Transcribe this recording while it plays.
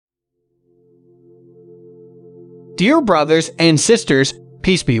Dear brothers and sisters,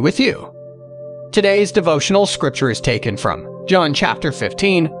 peace be with you. Today's devotional scripture is taken from John chapter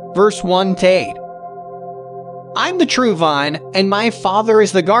 15, verse 1 to 8. I'm the true vine, and my Father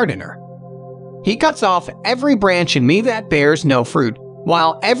is the gardener. He cuts off every branch in me that bears no fruit,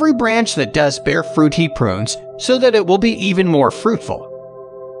 while every branch that does bear fruit he prunes, so that it will be even more fruitful.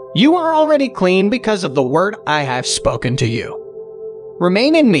 You are already clean because of the word I have spoken to you.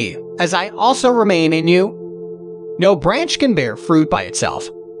 Remain in me, as I also remain in you. No branch can bear fruit by itself.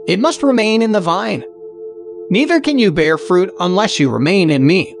 It must remain in the vine. Neither can you bear fruit unless you remain in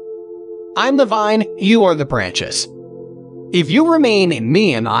me. I'm the vine, you are the branches. If you remain in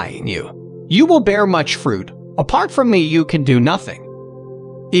me and I in you, you will bear much fruit. Apart from me, you can do nothing.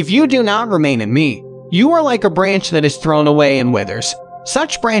 If you do not remain in me, you are like a branch that is thrown away and withers.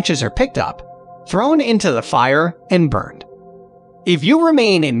 Such branches are picked up, thrown into the fire, and burned. If you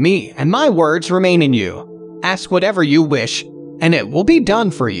remain in me and my words remain in you, ask whatever you wish, and it will be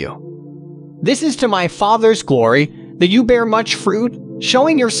done for you. This is to my Father's glory, that you bear much fruit,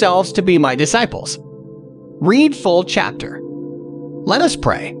 showing yourselves to be my disciples. Read full chapter. Let us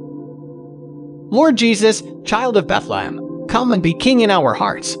pray. Lord Jesus, child of Bethlehem, come and be king in our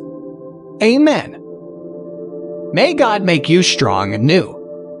hearts. Amen. May God make you strong and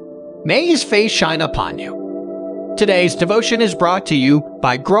new. May his face shine upon you. Today's devotion is brought to you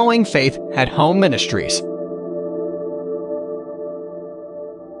by Growing Faith at Home Ministries.